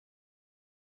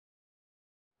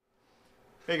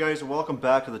Hey guys, and welcome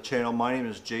back to the channel. My name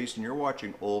is Jason. You're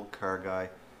watching Old Car Guy.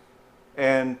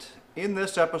 And in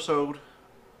this episode,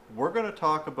 we're going to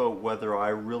talk about whether I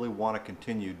really want to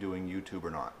continue doing YouTube or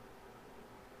not.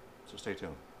 So stay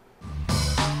tuned.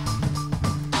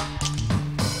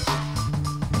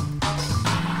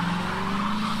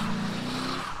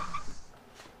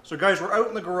 So guys, we're out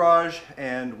in the garage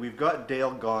and we've got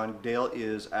Dale gone. Dale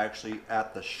is actually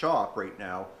at the shop right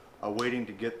now, waiting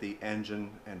to get the engine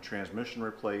and transmission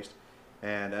replaced.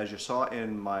 And as you saw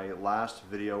in my last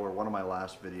video, or one of my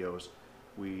last videos,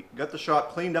 we got the shop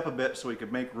cleaned up a bit so we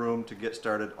could make room to get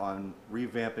started on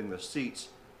revamping the seats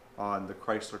on the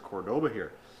Chrysler Cordoba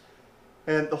here.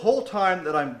 And the whole time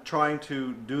that I'm trying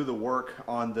to do the work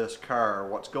on this car,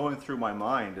 what's going through my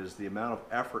mind is the amount of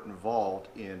effort involved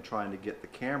in trying to get the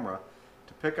camera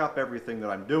to pick up everything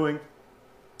that I'm doing,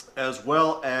 as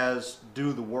well as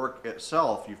do the work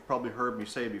itself. You've probably heard me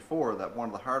say before that one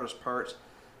of the hardest parts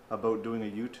about doing a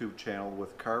YouTube channel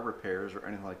with car repairs or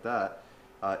anything like that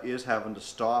is having to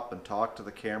stop and talk to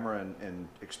the camera and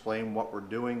explain what we're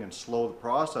doing and slow the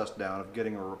process down of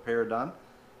getting a repair done.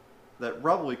 That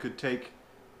probably could take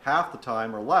half the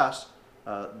time or less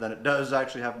than it does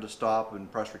actually having to stop and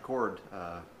press record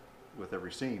with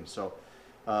every scene. So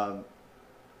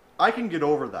I can get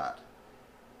over that.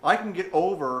 I can get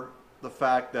over the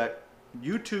fact that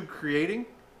YouTube creating,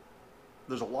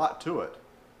 there's a lot to it.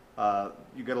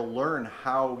 You got to learn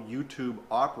how YouTube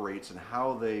operates and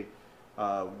how they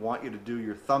want you to do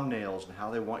your thumbnails and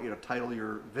how they want you to title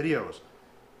your videos.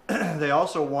 They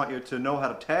also want you to know how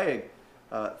to tag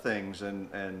things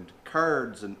and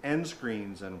cards and end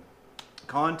screens and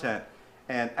content,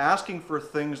 and asking for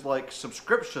things like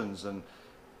subscriptions. And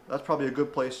that's probably a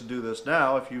good place to do this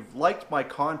now. If you've liked my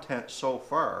content so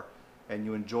far and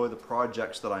you enjoy the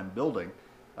projects that I'm building,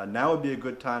 now would be a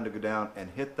good time to go down and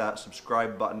hit that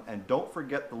subscribe button, and don't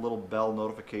forget the little bell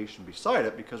notification beside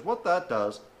it, because what that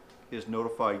does is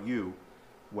notify you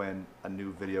when a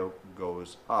new video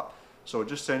goes up. So it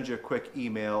just sends you a quick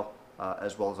email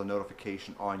as well as a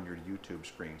notification on your YouTube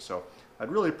screen. So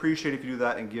I'd really appreciate if you do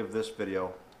that and give this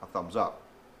video a thumbs up.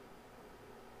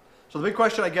 So the big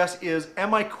question, I guess, is,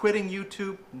 am I quitting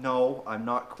YouTube? No, I'm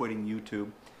not quitting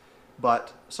YouTube.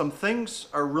 But some things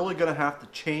are really going to have to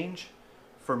change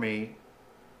for me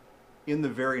in the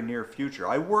very near future.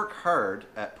 I work hard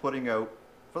at putting out,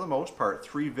 for the most part,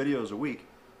 3 videos a week.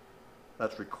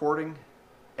 That's recording,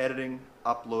 editing,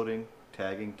 uploading,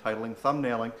 tagging, titling,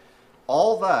 thumbnailing,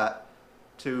 all that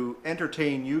to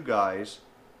entertain you guys,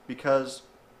 because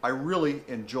I really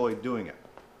enjoy doing it.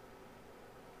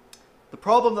 The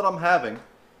problem that I'm having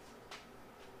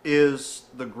is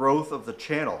the growth of the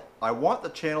channel. I want the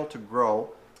channel to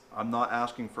grow. I'm not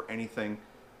asking for anything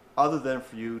other than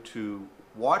for you to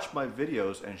watch my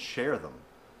videos and share them,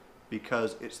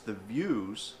 because it's the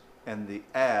views and the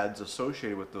ads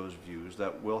associated with those views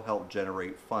that will help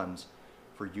generate funds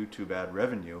for YouTube ad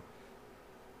revenue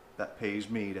that pays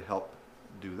me to help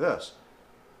do this.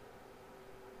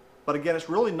 But again, it's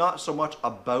really not so much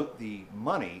about the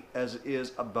money as it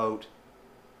is about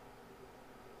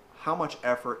how much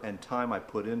effort and time I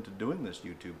put into doing this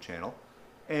YouTube channel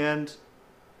and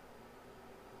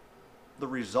the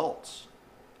results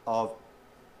of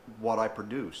what I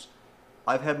produce.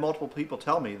 I've had multiple people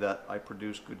tell me that I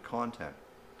produce good content.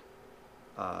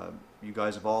 You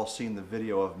guys have all seen the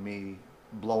video of me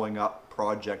blowing up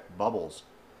Project Bubbles,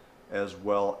 as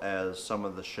well as some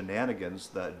of the shenanigans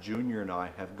that Junior and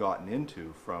I have gotten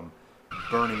into, from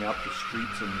burning up the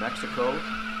streets in Mexico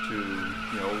to,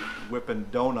 you know, whipping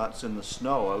donuts in the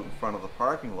snow out in front of the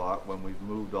parking lot when we've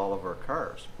moved all of our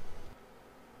cars.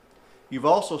 You've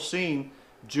also seen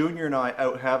Junior and I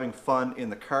out having fun in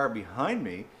the car behind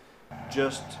me,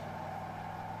 just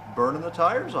burning the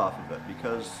tires off of it,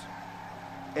 because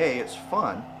A, it's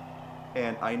fun,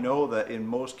 and I know that in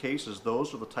most cases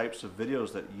those are the types of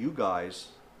videos that you guys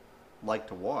like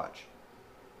to watch.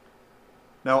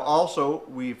 Now also,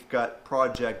 we've got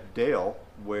Project Dale,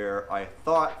 where I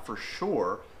thought for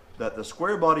sure that the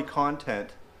square body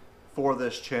content for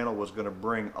this channel was going to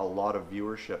bring a lot of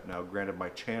viewership. Now granted, my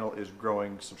channel is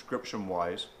growing subscription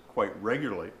wise quite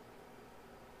regularly,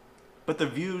 but the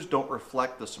views don't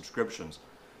reflect the subscriptions.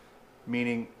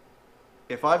 Meaning,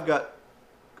 if I've got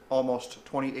almost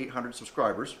 2,800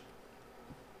 subscribers,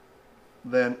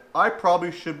 then I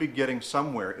probably should be getting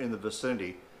somewhere in the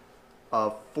vicinity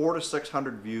of 400 to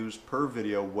 600 views per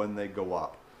video when they go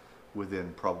up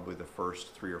within probably the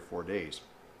first 3 or 4 days.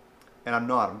 And I'm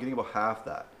not. I'm getting about half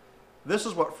that. This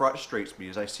is what frustrates me,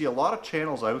 is I see a lot of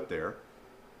channels out there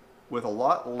with a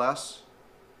lot less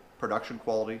production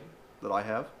quality that I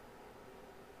have,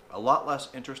 a lot less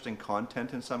interesting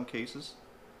content in some cases.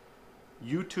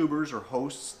 YouTubers or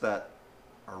hosts that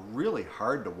are really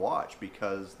hard to watch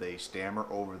because they stammer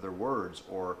over their words,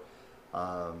 or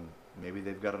maybe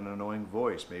they've got an annoying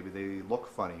voice, maybe they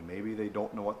look funny, maybe they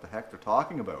don't know what the heck they're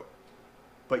talking about.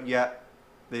 But yet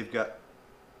they've got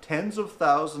tens of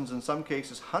thousands, in some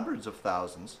cases hundreds of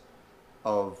thousands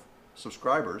of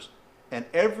subscribers, and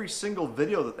every single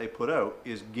video that they put out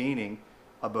is gaining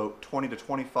about 20 to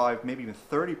 25, maybe even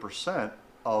 30%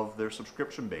 of their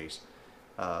subscription base,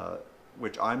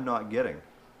 which I'm not getting.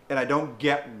 And I don't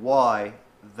get why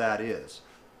that is.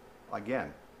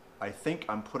 Again, I think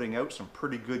I'm putting out some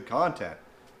pretty good content,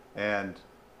 and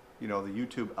you know, the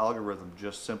YouTube algorithm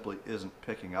just simply isn't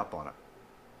picking up on it.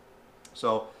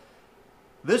 So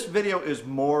this video is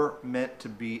more meant to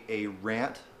be a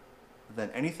rant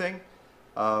than anything.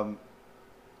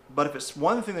 But if it's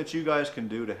one thing that you guys can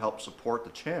do to help support the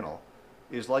channel,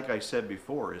 is, like I said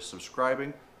before, is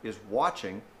subscribing, is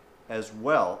watching, as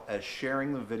well as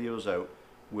sharing the videos out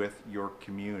with your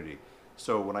community.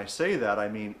 So when I say that, I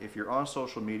mean if you're on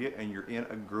social media and you're in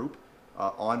a group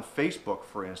on Facebook,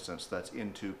 for instance, that's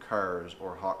into cars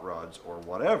or hot rods or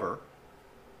whatever,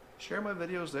 share my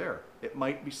videos there. It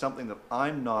might be something that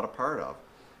I'm not a part of.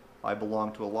 I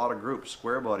belong to a lot of groups,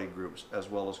 square body groups, as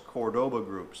well as Cordoba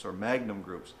groups or Magnum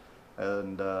groups,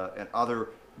 and other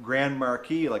Grand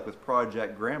Marquee, like with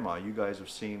Project Grandma. You guys have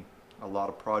seen a lot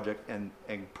of Project, and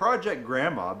Project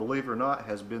Grandma, believe it or not,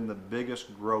 has been the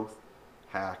biggest growth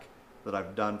hack that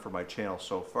I've done for my channel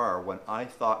so far, when I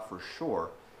thought for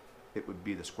sure it would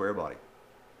be the square body.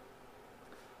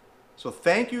 So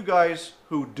thank you guys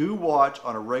who do watch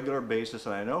on a regular basis,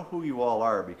 and I know who you all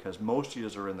are because most of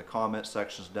you are in the comment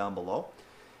sections down below.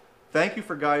 Thank you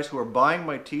for guys who are buying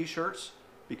my t-shirts,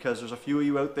 because there's a few of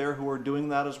you out there who are doing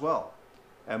that as well.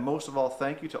 And most of all,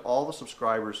 thank you to all the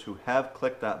subscribers who have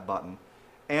clicked that button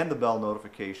and the bell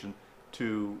notification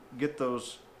to get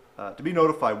those, to be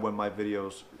notified when my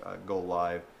videos go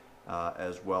live,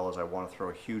 as well as I want to throw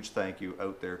a huge thank you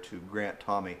out there to Grant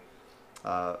Tommy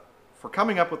for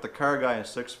coming up with the Car Guy and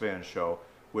SIXFAN show,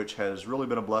 which has really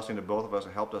been a blessing to both of us.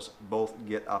 It helped us both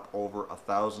get up over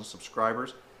 1,000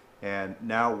 subscribers, and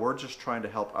now we're just trying to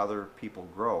help other people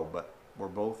grow. But we're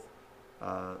both,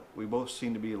 we both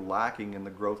seem to be lacking in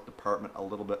the growth department a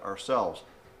little bit ourselves.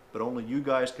 But only you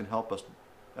guys can help us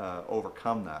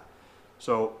overcome that.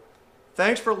 So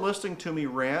thanks for listening to me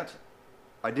rant.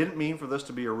 I didn't mean for this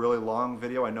to be a really long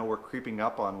video. I know we're creeping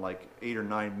up on like 8 or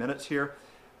 9 minutes here,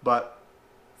 but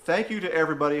thank you to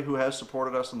everybody who has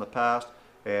supported us in the past,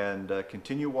 and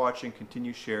continue watching,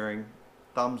 continue sharing,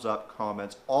 thumbs up,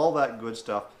 comments, all that good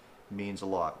stuff means a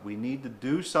lot. We need to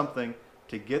do something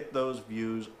to get those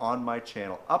views on my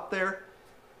channel up there,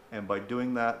 and by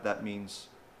doing that, that means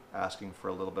asking for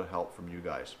a little bit of help from you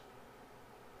guys.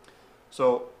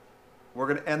 So we're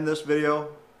going to end this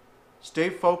video.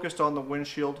 Stay focused on the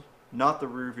windshield, not the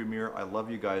rearview mirror. I love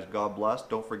you guys. God bless.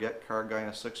 Don't forget Car Guy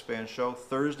and SIXFAN show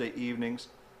Thursday evenings,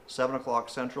 7 o'clock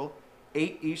Central,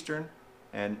 8 Eastern,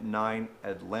 and 9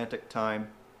 Atlantic time.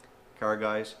 Car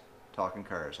Guys, talking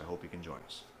cars. I hope you can join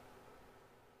us.